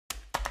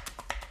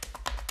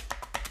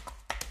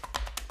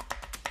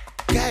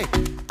Kijk.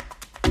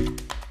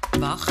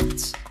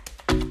 Wacht.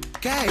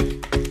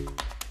 Kijk.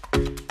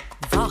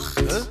 Wacht.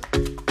 Huh?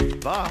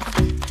 Wacht.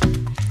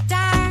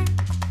 Daar.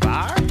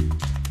 Waar?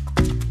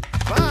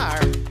 Waar?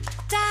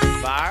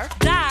 Daar. Waar?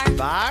 Daar.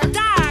 Waar?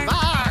 Daar.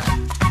 Waar?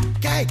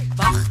 Kijk.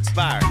 Wacht.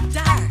 Waar?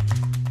 Daar.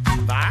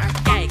 Waar?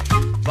 Kijk.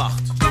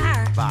 Wacht.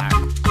 Daar.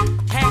 Waar?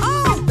 Hè?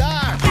 Oh!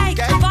 Daar.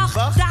 Kijk,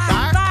 wacht,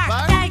 daar,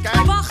 waar.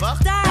 Kijk,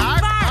 wacht, daar,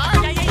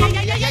 waar. Ja,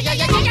 ja, ja, ja, ja,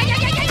 ja, ja, ja, ja,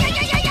 ja, ja, ja,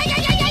 ja, ja,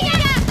 ja, ja, ja,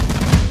 ja.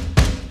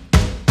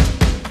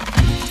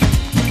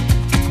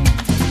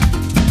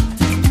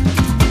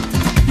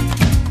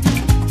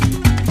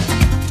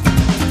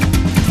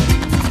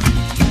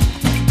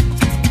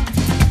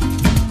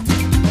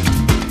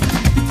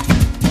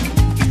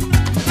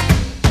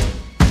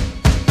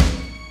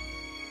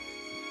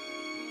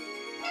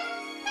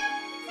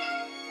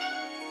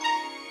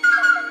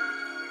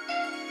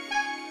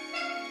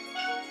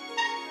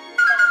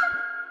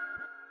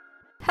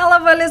 Hello,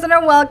 my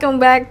listener. Welcome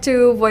back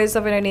to Voice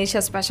of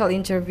Indonesia special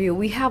interview.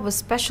 We have a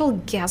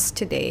special guest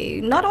today,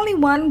 not only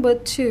one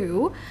but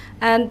two,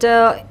 and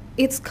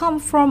it's come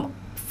from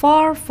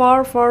far,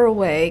 far, far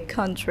away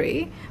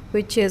country,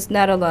 which is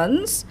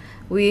Netherlands.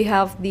 We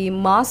have the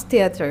Mass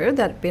Theater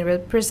that been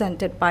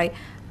represented by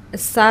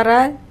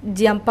Sara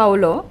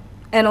Giampaolo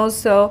and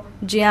also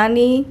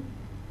Gianni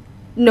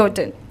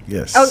Noten.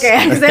 Yes. Okay,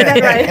 I said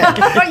that right.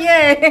 Oh,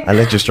 yay! I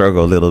let you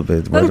struggle a little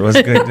bit, but it was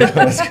good. It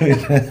was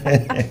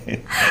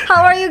good.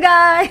 How are you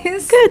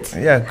guys? Good.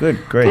 Yeah, good,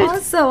 great.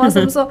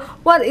 Awesome. So,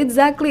 what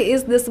exactly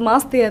is this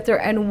Mass Theater,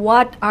 and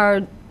what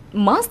our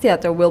Mass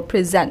Theater will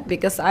present?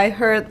 Because I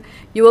heard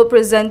you will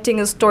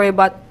presenting a story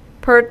about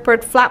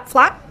PRRRT Flap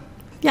Flap.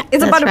 Yeah,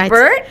 It's that's about right. a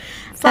bird.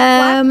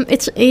 Flap, flap?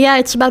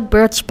 It's about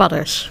bird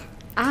spotters.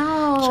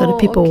 Oh, So the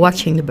people okay.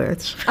 watching the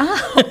birds.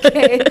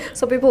 Okay,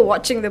 so people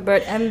watching the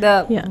bird, and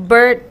the Yeah.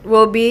 bird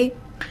will be.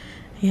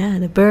 Yeah,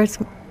 the bird.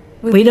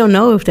 We don't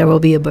know if there will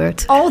be a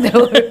bird. Oh,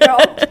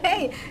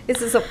 okay.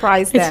 It's a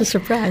surprise then. It's a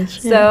surprise.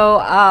 Yeah.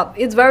 So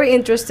it's very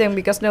interesting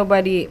because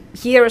nobody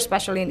here,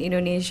 especially in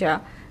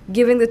Indonesia,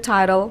 giving the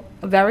title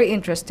very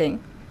interesting.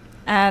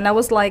 And I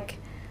was like,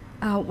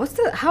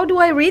 how do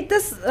I read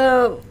this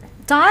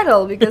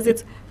title? Because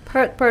it's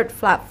PRRRT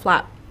Flap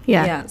Flap.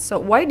 Yeah. So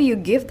why do you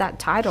give that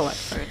title at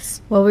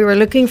first? Well, we were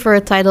looking for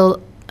a title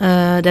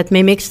that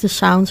mimics the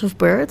sounds of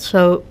birds.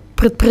 So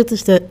prut prut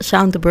is the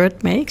sound the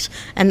bird makes,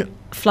 and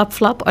flap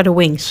flap are the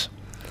wings.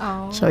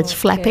 Oh, So it's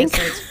flapping.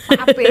 So it's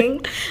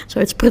flapping. So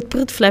it's prut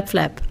prut flap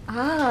flap.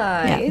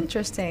 Yeah.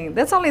 Interesting.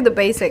 That's only the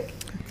basic.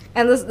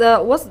 And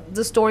what's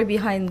the story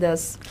behind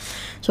this?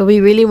 So we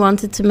really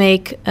wanted to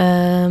make,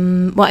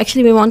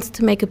 we wanted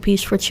to make a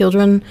piece for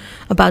children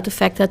about the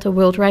fact that the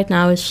world right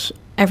now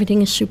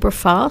everything is super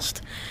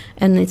fast,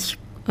 and it's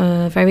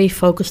very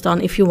focused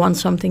on if you want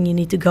something, you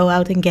need to go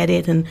out and get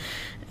it, and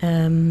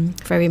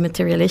very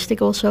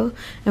materialistic also.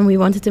 And we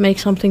wanted to make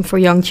something for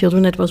young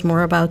children that was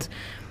more about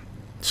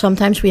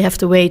sometimes we have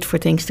to wait for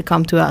things to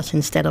come to us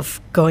instead of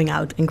going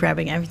out and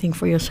grabbing everything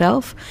for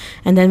yourself.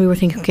 And then we were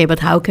thinking, okay, but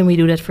how can we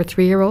do that for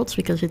 3-year-olds?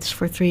 Because it's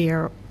for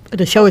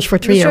the show is for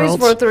 3-year-olds.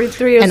 The show is for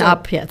 3 years and old.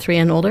 up, 3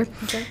 and older.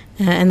 Okay.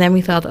 And then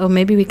we thought,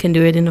 maybe we can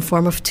do it in the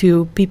form of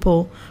 2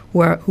 people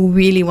who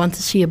really want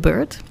to see a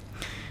bird.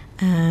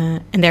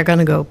 And they're going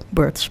to go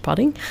bird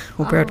spotting,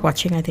 or bird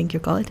watching, I think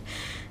you call it.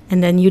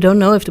 And then you don't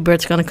know if the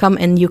bird's going to come,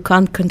 and you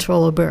can't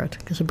control a bird,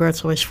 because a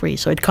bird's always free.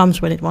 So it comes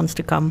when it wants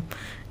to come,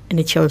 and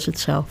it shows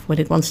itself when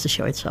it wants to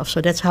show itself. So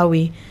that's how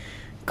we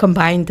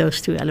combined those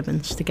 2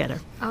 elements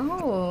together.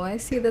 Oh, I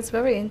see. That's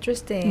very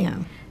interesting. Yeah.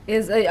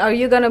 Are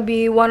you gonna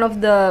be one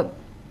of the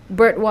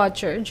bird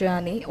watcher,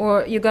 Gianni,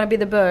 or you gonna be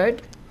the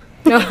bird?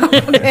 No.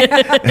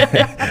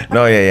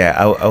 No, yeah.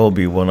 I will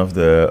be one of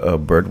the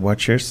bird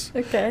watchers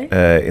Okay.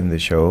 in the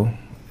show.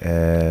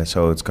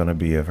 So it's gonna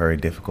be a very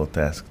difficult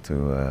task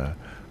to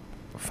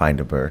find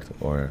a bird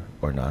or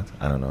not.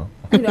 I don't know.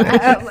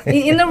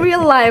 In the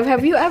real life,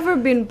 have you ever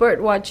been bird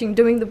watching,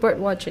 doing the bird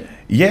watching?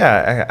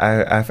 Yeah,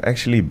 I've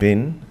actually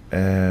been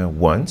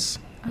once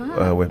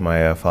with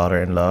my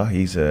father-in-law.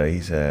 He's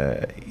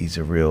a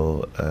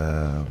real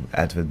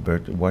avid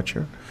bird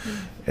watcher,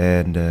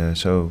 and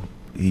so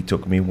he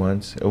took me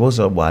once. It was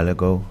a while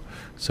ago,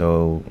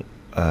 so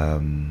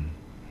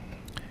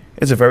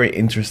it's a very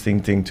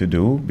interesting thing to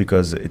do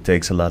because it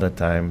takes a lot of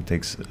time,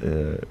 takes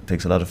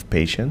a lot of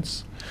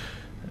patience.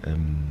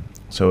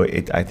 So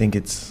I think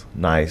it's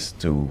nice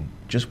to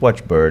just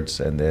watch birds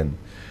and then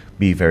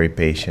be very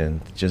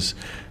patient. Just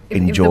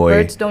enjoy. If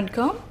the birds don't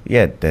come?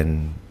 Yeah,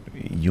 then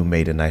you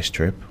made a nice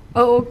trip.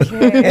 Oh,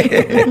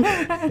 okay.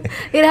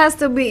 It has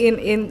to be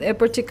in a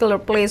particular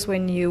place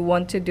when you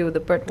want to do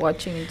the bird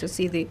watching and to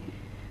see the.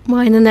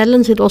 Well, in the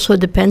Netherlands, it also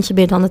depends a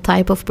bit on the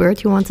type of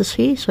bird you want to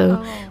see. So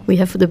we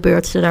have the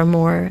birds that are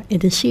more in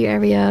the sea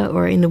area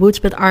or in the woods,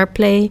 but our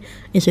play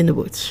is in the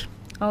woods.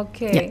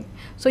 Okay. Yeah.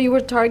 So you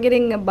were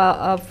targeting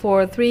about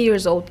for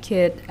 3-year-old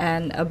kid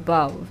and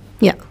above.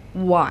 Yeah.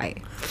 Why?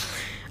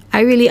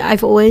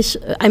 I've always,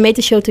 I made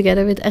the show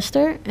together with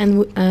Esther,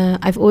 and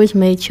I've always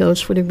made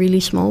shows for the really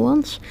small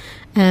ones.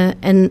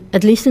 And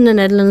at least in the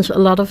Netherlands, a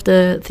lot of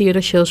the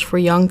theater shows for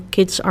young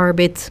kids are a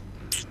bit,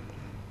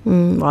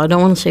 well, I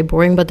don't want to say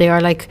boring, but they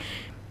are like,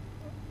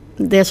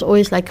 there's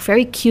always like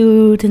very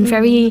cute and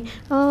very,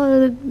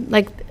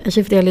 like as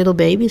if they're little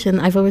babies. And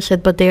I've always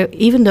said, but they're,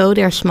 even though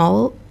they're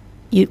small,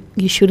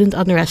 you shouldn't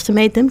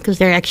underestimate them, because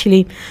they're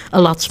actually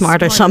a lot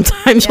smarter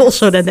sometimes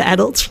also than the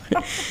adults.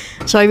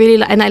 So I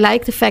really and I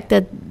like the fact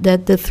that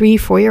the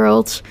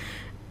 3-4-year-olds,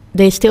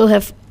 they still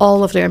have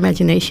all of their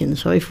imagination.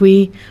 So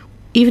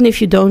even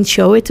if you don't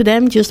show it to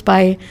them, just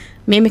by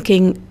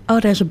mimicking, oh,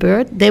 there's a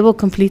bird, they will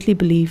completely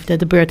believe that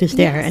the bird is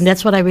there. And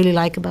that's what I really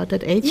like about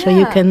that age. So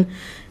you can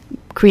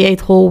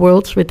create whole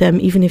worlds with them,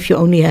 even if you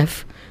only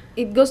have.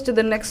 It goes to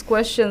the next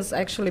questions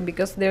actually,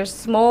 because there's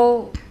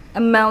small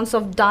amounts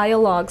of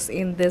dialogues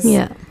in this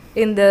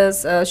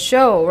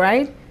show,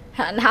 right?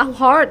 And how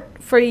hard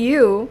for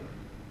you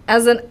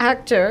as an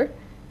actor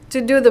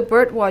to do the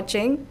bird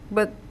watching,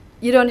 but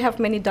you don't have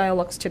many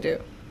dialogues to do?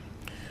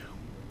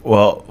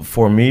 Well,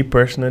 for me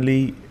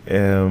personally,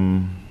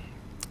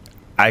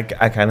 I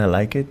kind of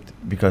like it,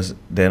 because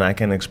then I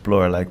can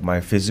explore like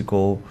my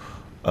physical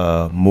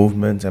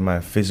movement and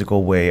my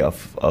physical way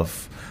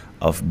of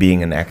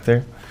being an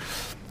actor.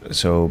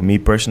 So me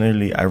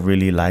personally, I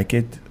really like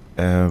it.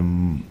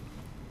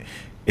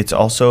 It's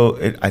also,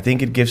 I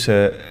think it gives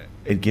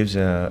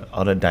a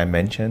other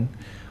dimension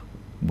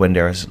when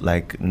there's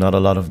like not a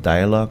lot of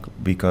dialogue,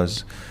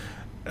 because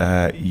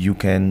you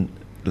can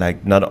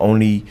like not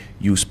only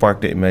you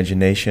spark the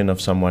imagination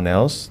of someone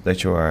else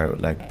that you are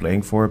like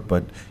playing for,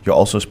 but you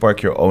also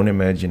spark your own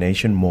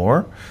imagination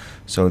more.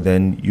 So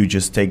then you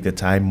just take the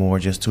time more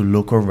just to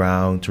look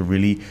around, to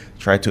really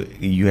try to,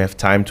 you have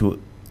time to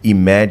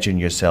imagine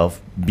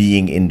yourself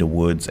being in the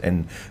woods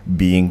and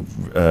being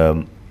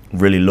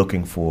really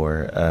looking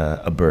for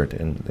a bird.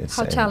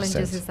 How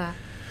challenging is that?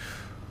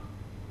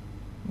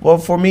 Well,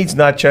 for me, it's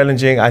not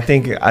challenging. I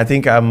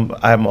think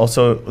I'm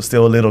also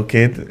still a little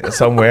kid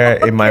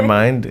somewhere in my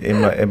mind.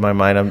 In my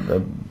mind,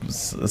 I'm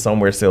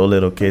somewhere still a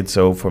little kid.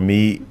 So for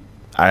me,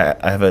 I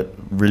have a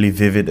really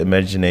vivid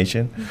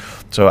imagination.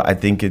 So I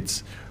think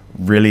it's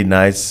really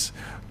nice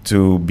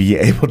to be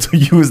able to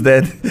use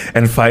that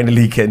and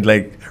finally can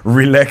like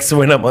relax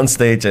when I'm on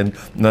stage and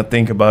not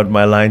think about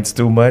my lines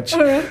too much,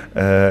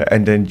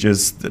 and then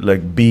just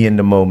like be in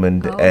the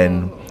moment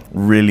and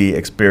really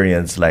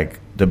experience like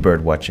the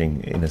bird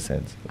watching in a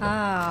sense.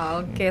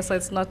 Okay, so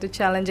it's not too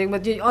challenging,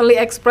 but you only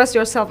express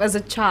yourself as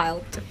a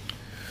child.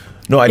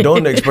 No, I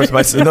don't express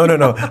myself.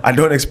 No. I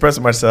don't express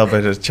myself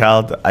as a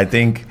child. I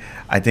think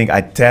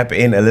I tap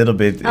in a little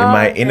bit in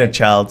my inner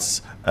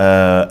child's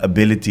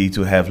ability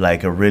to have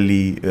like a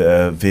really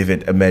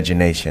vivid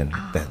imagination.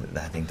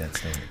 I think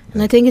that's it.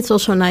 And I think it's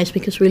also nice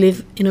because we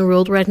live in a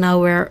world right now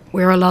where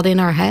we're a lot in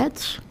our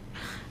heads,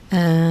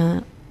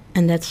 and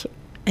that's,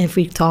 if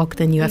we talk,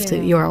 then you have to,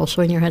 you are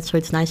also in your head. So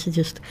it's nice to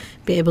just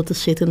be able to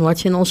sit and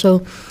watch. And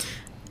also,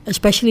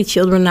 especially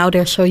children now,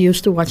 they're so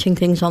used to watching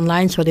things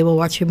online, so they will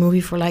watch a movie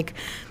for like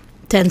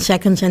 10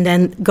 seconds and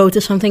then go to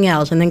something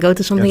else and then go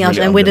to something else.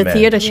 Really And with a demand.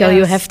 theater show,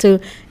 you have to,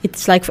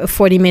 it's like a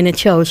 40-minute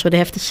show, so they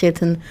have to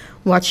sit and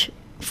watch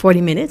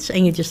 40 minutes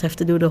and you just have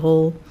to do the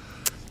whole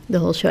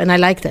show. And I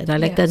like that. I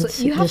like that.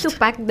 So you have to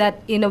pack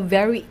that in a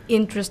very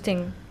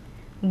interesting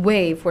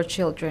way for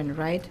children,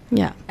 right?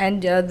 Yeah.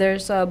 And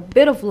there's a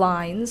bit of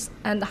lines.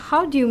 And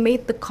how do you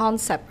make the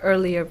concept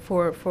earlier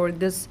for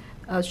this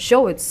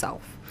show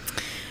itself?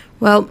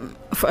 Well,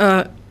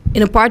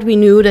 in a part we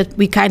knew that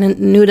we kind of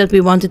knew that we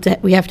wanted to,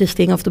 we have this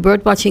thing of the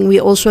bird watching. We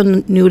also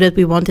knew that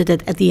we wanted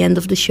that at the end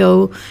of the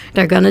show,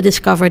 they're going to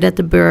discover that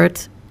the bird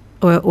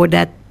or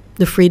that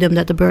the freedom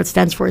that the bird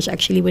stands for is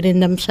actually within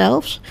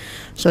themselves.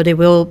 So they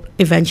will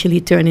eventually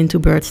turn into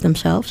birds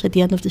themselves at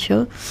the end of the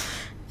show.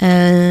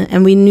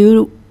 And we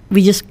knew,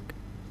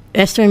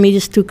 Esther and me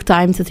just took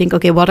time to think,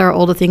 okay, what are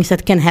all the things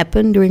that can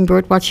happen during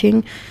bird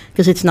watching?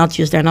 Because it's not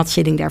just, they're not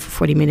sitting there for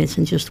 40 minutes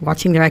and just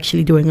watching, they're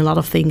actually doing a lot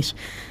of things.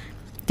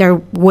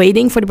 They're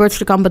waiting for the birds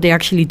to come, but they're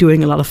actually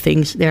doing a lot of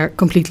things. They're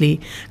completely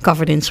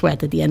covered in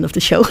sweat at the end of the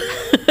show.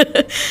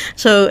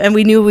 So, and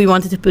we knew we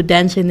wanted to put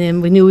dance in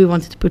them. We knew we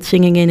wanted to put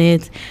singing in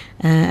it.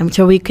 And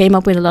so we came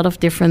up with a lot of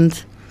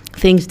different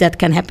things that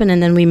can happen,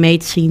 and then we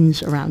made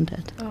scenes around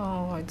that.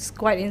 Oh, it's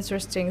quite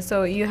interesting.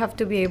 So you have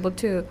to be able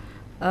to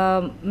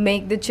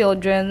make the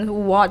children who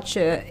watch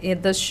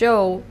the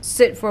show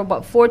sit for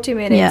about 40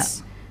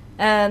 minutes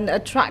and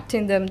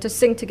attracting them to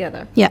sing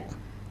together. Yeah.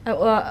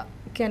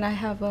 Can I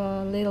have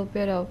a little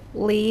bit of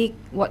leak?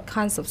 What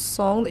kinds of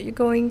song that you're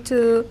going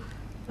to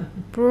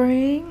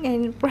bring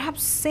and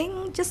perhaps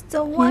sing just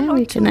one or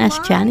we two can ask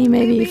lines, Gianni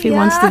maybe if he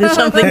wants to do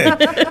something.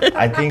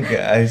 I think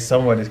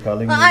someone is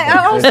calling me.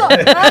 I also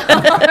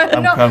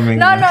I'm coming.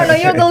 No,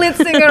 you're the lead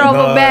singer of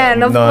a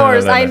band, of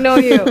course. I know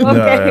you.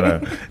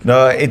 Okay.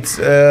 No, it's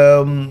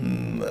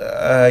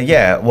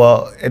yeah.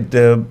 Well,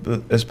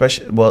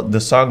 the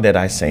song that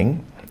I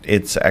sing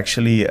It's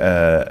actually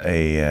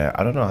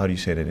I don't know how do you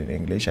say that in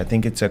English. I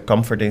think it's a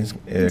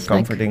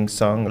comforting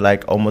song,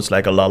 like almost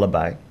like a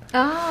lullaby.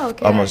 Ah,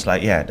 okay. Almost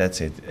like, yeah,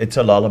 that's it. It's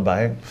a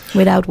lullaby.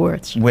 Without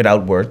words.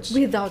 Without words.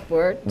 Without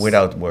words.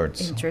 Without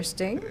words.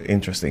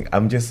 Interesting.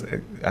 I'm just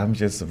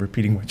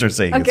repeating what you're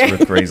saying. Okay. It's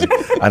real crazy.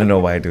 I don't know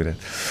why I do that.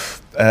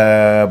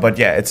 But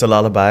yeah, it's a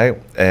lullaby.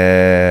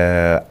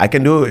 I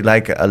can do it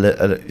like a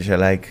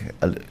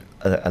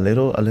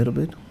little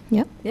bit.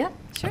 Yeah. Yeah,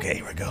 sure. Okay,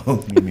 here we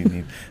go.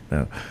 Me.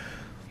 No.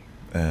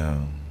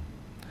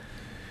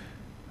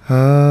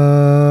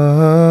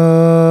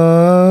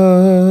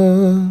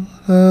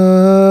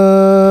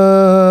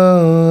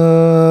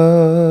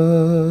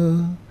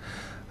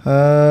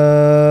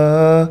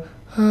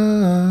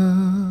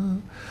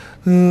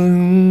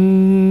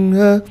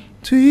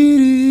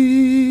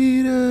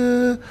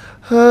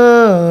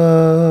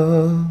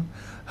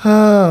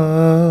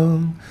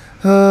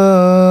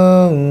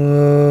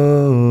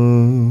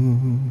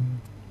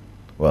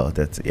 Well,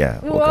 that's yeah.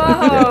 Okay.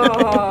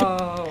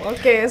 Wow.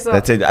 Okay, so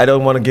That's it. I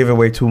don't want to give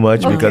away too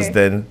much because Okay.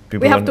 then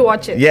people We have want- to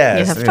watch it. Yes,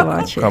 You have to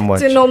watch it. Come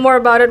watch. to know more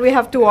about it, we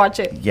have to watch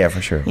it. Yeah,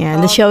 for sure. Yeah,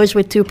 and the show is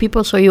with 2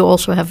 people, so you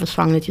also have a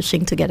song that you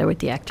sing together with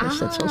the actress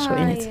that's also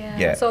in it.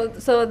 Yeah.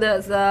 So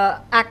there's the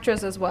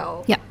actress as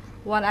well. Yeah.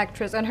 One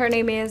actress, and her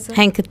name is.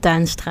 Henke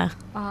Tuinstra.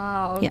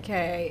 Ah, Yeah.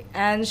 okay.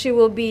 And she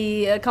will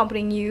be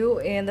accompanying you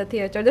in the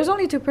theater. There's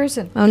only 2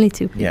 person. Only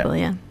 2 Yeah. people,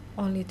 yeah.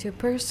 Only 2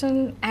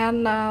 person,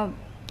 and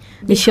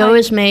The show behind-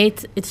 is made,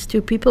 it's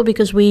 2 people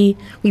because we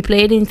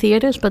play it in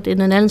theaters, but in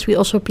the Netherlands we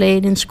also play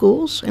it in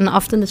schools, and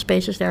often the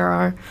spaces there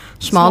are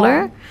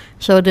smaller.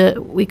 So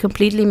we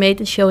completely made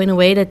the show in a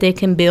way that they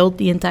can build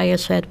the entire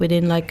set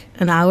within like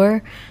an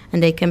hour,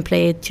 and they can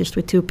play it just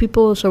with 2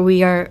 people. So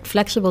we are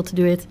flexible to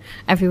do it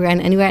everywhere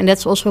and anywhere, and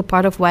that's also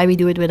part of why we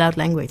do it without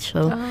language.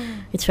 So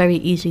it's very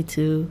easy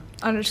to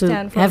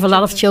understand. have a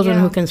lot of children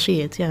who yeah. can see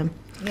it, yeah.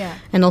 Yeah.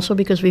 And also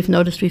because we've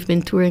noticed we've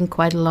been touring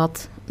quite a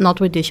lot, not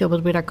with this show,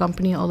 but with our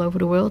company all over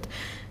the world,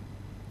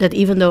 that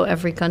even though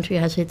every country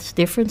has its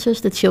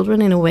differences, the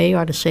children in a way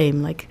are the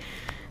same. Like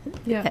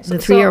Yeah. the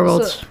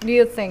 3-year-olds. So do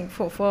you think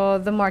for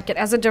the market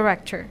as a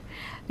director,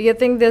 do you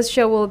think this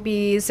show will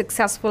be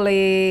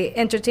successfully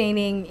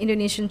entertaining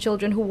Indonesian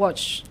children who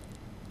watch?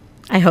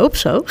 I hope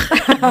so.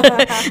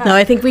 No,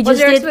 I think we What's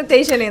just your did.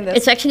 expectation in this?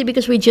 It's actually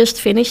because we just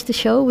finished the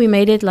show. We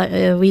made it like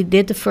we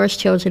did the first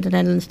shows in the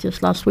Netherlands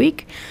just last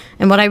week,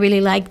 and what I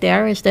really like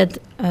there is that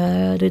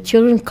the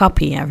children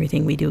copy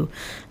everything we do.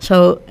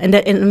 So and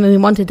we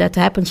wanted that to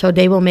happen. So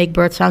they will make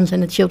bird sounds,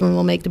 and the children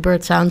will make the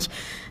bird sounds.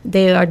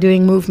 They are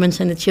doing movements,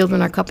 and the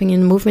children are copying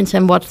in the movements.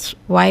 And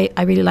why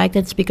I really like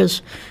that is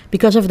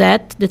because of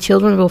that, the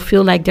children will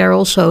feel like they're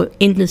also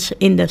in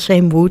the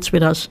same woods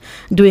with us,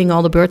 doing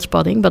all the bird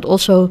spotting. But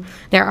also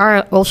there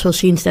are also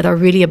scenes that are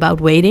really about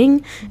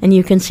waiting, and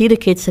you can see the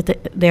kids that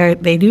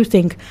they do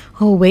think,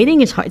 oh, waiting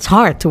is hard. It's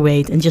hard to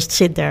wait and just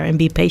sit there and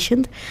be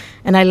patient.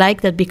 And I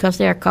like that because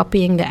they are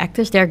copying the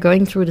actors, they're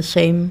going through the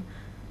same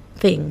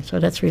thing. So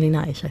that's really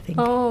nice, I think.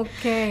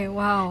 Okay,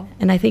 wow.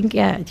 And I think,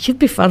 yeah, it should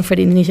be fun for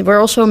the Indonesian. We're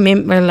also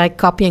we're like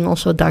copying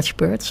also Dutch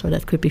birds, so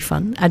that could be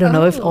fun. I don't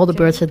know if all the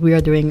birds that we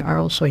are doing are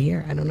also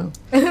here. I don't know.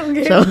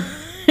 Okay. So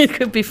it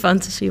could be fun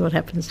to see what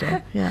happens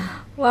there. Yeah.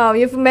 Wow,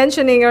 you've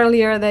mentioning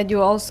earlier that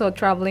you're also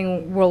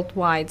traveling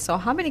worldwide. So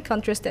how many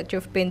countries that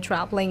you've been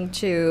traveling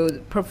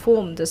to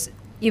perform this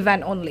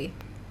event only?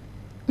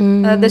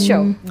 The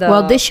show.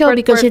 Well, this show,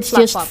 because it's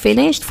Flap just Flap.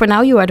 finished. For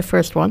now, you are the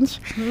first ones.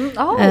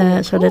 Oh,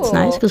 So that's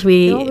nice, cool. 'cause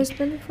we- You always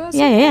been the first.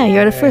 Yeah,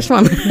 you're the first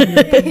one.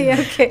 Yeah,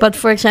 okay. But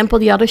for example,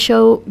 the other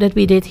show that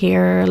we did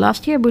here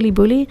last year, Bully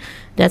Bully,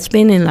 that's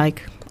been in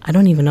like, I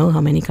don't even know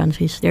how many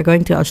countries. They're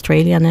going to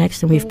Australia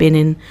next, and we've been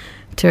in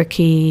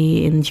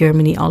Turkey, in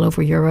Germany, all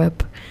over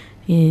Europe,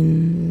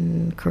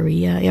 in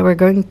Korea. Yeah, we're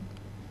going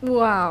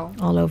Wow.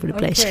 all over the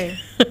place. Okay.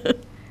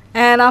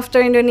 And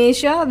after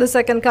Indonesia, the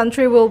second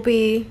country will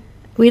be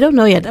We don't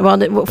know yet.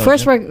 Well,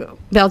 first we're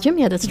Belgium.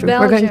 Yeah, that's true.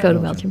 We're going to go to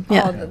Belgium.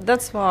 Belgium. Yeah. Oh,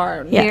 that's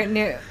far. Yeah.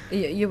 Near.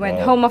 You went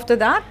Wow. home after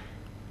that.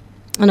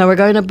 No, we're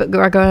going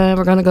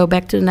to go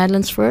back to the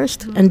Netherlands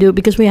first and do,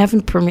 because we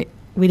haven't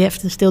we have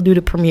to still do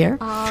the premiere.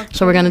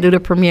 So we're going to do the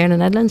premiere in the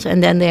Netherlands,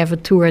 and then they have a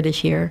tour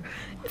this year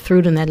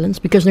through the Netherlands,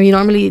 because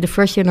the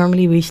first year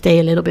normally we stay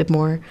a little bit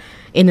more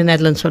in the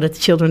Netherlands so that the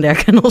children there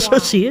can also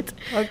see it.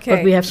 Okay.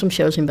 But we have some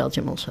shows in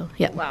Belgium also.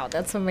 Yeah. Wow,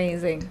 that's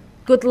amazing.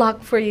 Good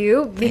luck for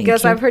you,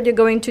 because you. I've heard you're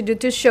going to do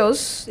 2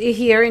 shows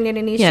here in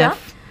Indonesia.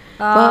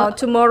 Well-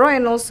 Tomorrow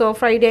and also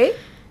Friday.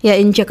 Yeah,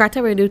 in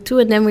Jakarta we do 2,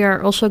 and then we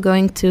are also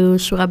going to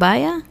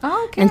Surabaya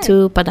Oh, okay. and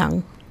to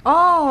Padang.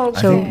 Oh, I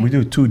okay. think we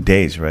do 2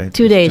 days, right?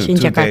 2 days in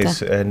 2 Jakarta.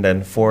 days, and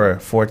then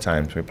four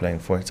times. We're playing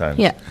 4 times.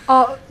 Yeah.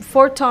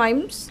 4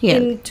 times Yeah.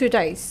 in 2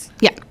 days.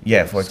 Yeah.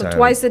 Yeah, 4 So times.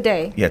 twice a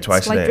day. Yeah, twice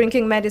it's a like day.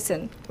 drinking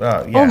medicine.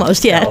 Well, yeah.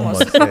 Almost, yeah.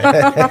 Almost.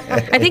 Yeah.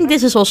 I think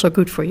this is also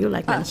good for you,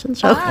 like medicine.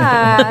 So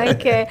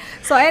Okay.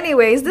 So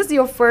anyways, this is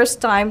your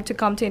first time to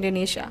come to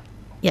Indonesia.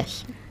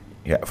 yes.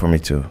 Yeah, for me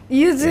too.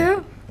 You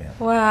do? Yeah.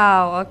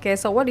 Wow. Okay.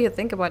 So what do you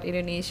think about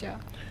Indonesia?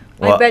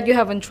 I Well- bet you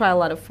haven't tried a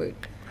lot of food.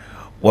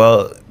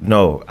 Well,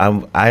 no,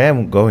 I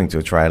am going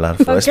to try a lot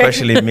of food,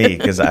 especially me,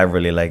 because I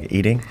really like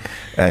eating,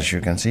 as you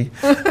can see.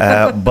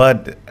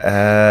 But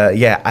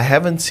yeah, I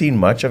haven't seen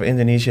much of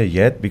Indonesia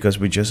yet because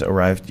we just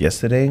arrived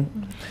yesterday.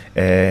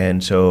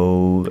 And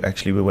so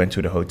actually we went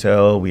to the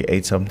hotel, we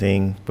ate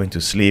something, went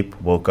to sleep,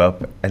 woke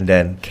up, and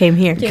then Came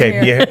here.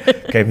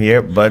 came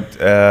here.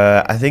 But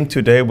I think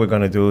today we're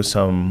gonna do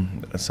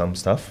some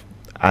stuff.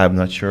 I'm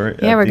not sure.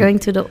 Yeah, I we're think- going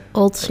to the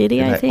old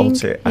city, I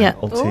think. Yeah.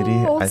 Old city,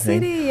 Old I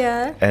think. city,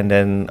 yeah. And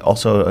then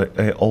also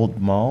a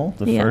old mall,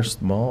 the Yeah.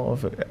 first mall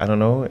of I don't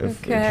know if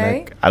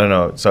Okay. like, I don't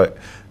know. So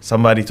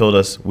somebody told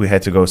us we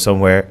had to go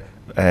somewhere,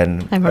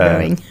 and And we're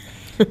going.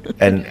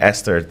 and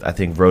Esther I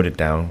think wrote it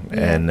down,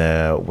 Yeah. and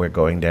we're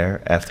going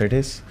there after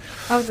this.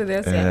 After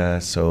this,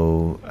 yeah.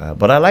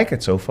 But I like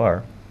it so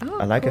far. Oh,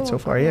 I like it so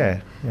cool, far. cool.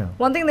 Yeah.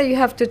 One thing that you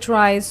have to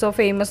try is so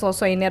famous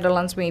also in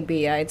Netherlands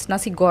maybe, it's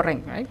nasi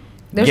goreng, right?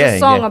 There's Yeah, a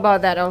song yeah. about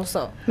that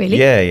also. Really?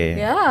 Yeah.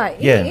 Yeah,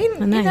 Yeah.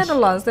 in Nice.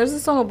 Netherlands, there's a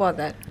song about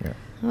that.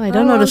 Oh, I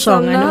don't know the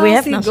song. I know we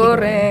have nasi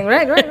goreng.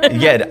 Right.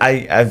 Yeah,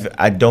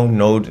 I don't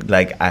know,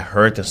 like I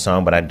heard the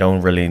song, but I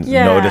don't really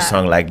know Yeah. the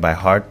song like by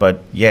heart.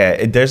 But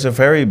yeah, there's a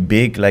very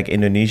big like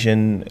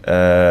Indonesian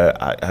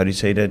how do you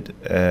say that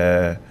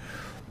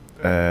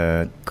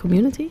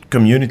Community?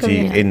 community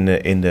Community.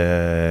 in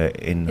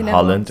In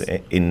Holland,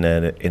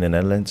 Netherlands. in the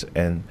Netherlands,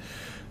 and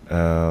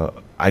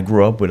I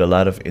grew up with a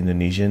lot of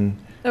Indonesian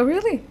Oh,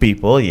 really?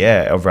 people,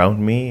 yeah,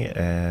 around me.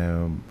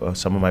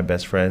 Some of my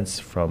best friends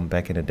from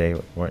back in the day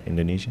were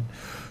Indonesian,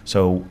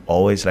 so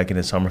always like in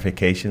the summer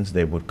vacations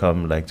they would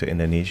come like to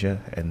Indonesia,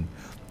 and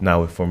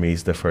now for me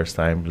it's the first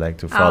time like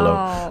to follow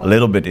Oh. a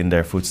little bit in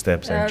their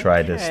footsteps and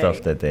try the Okay.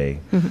 stuff that they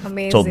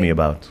Amazing. told me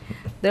about.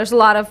 There's a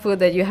lot of food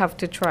that you have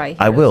to try.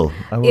 I here. will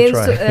in,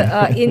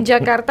 try. In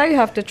Jakarta, you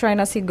have to try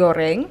nasi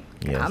goreng.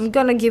 Yes. I'm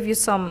gonna give you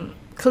some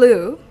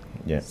clue.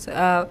 Yeah. So,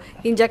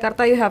 in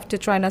Jakarta, you have to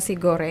try nasi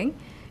goreng.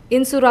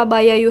 In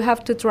Surabaya, you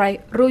have to try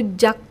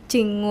rujak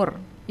cingur.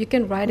 You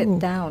can write it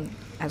down,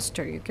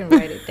 Esther. You can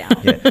write it down.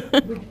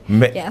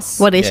 Yes.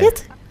 What is Yeah.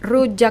 it?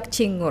 Rujak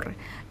cingur.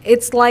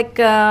 It's like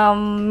a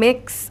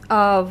mix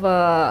of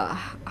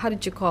how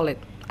did you call it?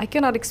 I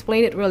cannot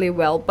explain it really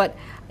well, but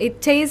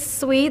it tastes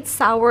sweet,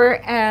 sour,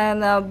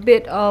 and a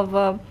bit of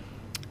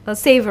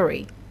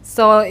savory.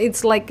 So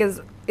it's like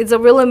it's a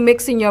really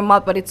mix in your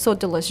mouth, but it's so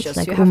delicious.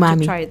 like you have to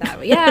umami. try it that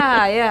way.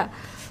 Yeah.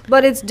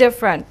 But it's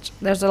different.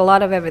 There's a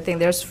lot of everything.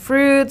 There's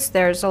fruits.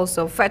 There's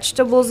also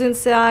vegetables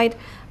inside,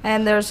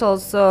 and there's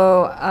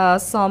also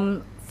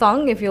some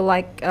tongue if you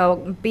like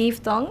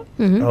beef tongue.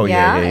 Oh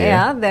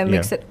yeah. They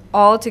mix Yeah. it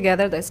all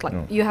together. That's like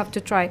Oh. you have to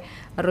try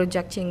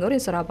rujak cingur in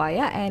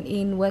Surabaya, and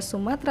in West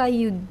Sumatra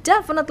you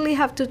definitely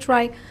have to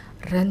try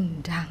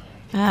rendang.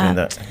 And,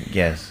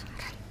 yes.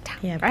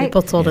 Yeah, Right.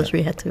 people told Yeah. us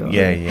we had to.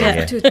 Yeah. You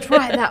have to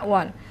try that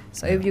one.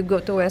 So if you go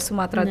to West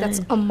Sumatra,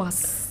 that's Nice. a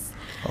must.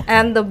 Okay.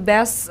 And the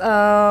best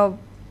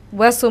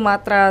West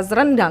Sumatra's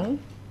rendang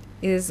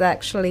is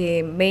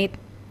actually made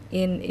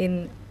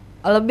in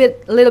a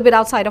little bit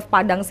outside of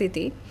Padang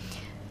city.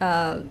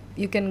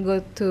 You can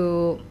go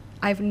to.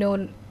 I've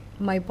known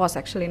my boss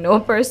actually know a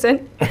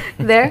person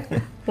there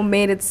who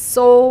made it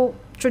so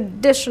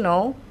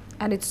traditional,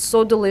 and it's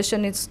so delicious.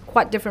 And it's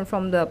quite different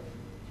from the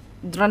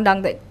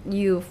rendang that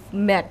you've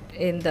met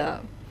in the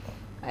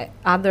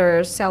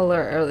other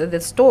seller or the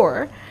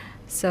store.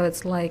 So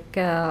it's like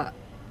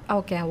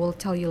okay, I will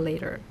tell you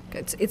later.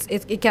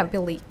 It can't be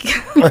leaked.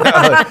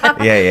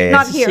 Yeah.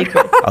 Not it's- here.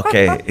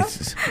 Okay,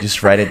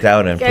 just write it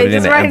down and Okay, put it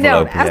in just an write it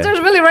down. envelope. yeah. Esther's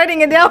really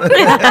writing it down.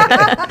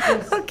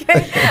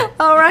 Okay,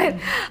 all right.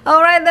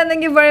 Then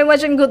thank you very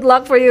much and good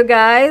luck for you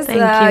guys.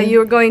 Thank you.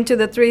 You're going to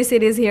the 3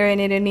 cities here in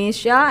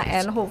Indonesia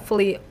and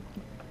hopefully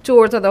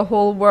tour to the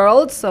whole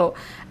world. So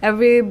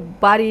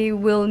everybody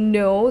will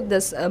know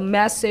this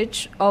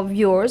message of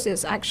yours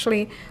is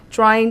actually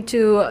trying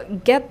to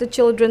get the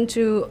children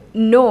to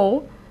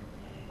know.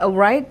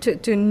 Right,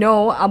 to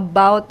know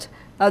about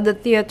the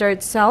theater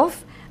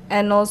itself,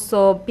 and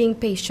also being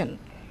patient.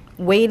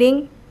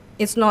 Waiting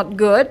is not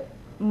good,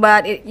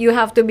 but you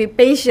have to be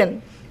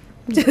patient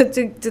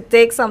to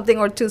take something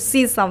or to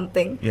see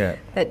something Yeah.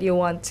 that you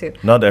want to.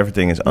 Not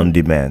everything is on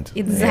demand.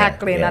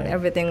 Exactly, Yeah, not yeah.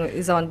 everything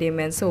is on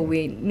demand. So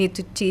we need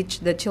to teach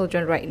the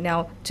children right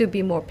now to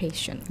be more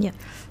patient. Yeah.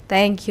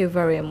 Thank you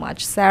very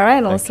much, Sarah,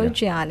 and Thank also you.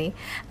 Gianni.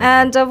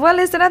 And well,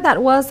 listener,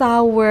 that was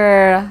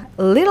our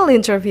little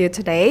interview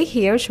today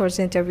here, short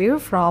interview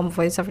from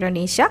Voice of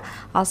Indonesia.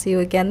 I'll see you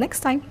again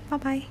next time.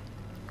 Bye-bye.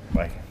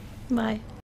 Bye. Bye.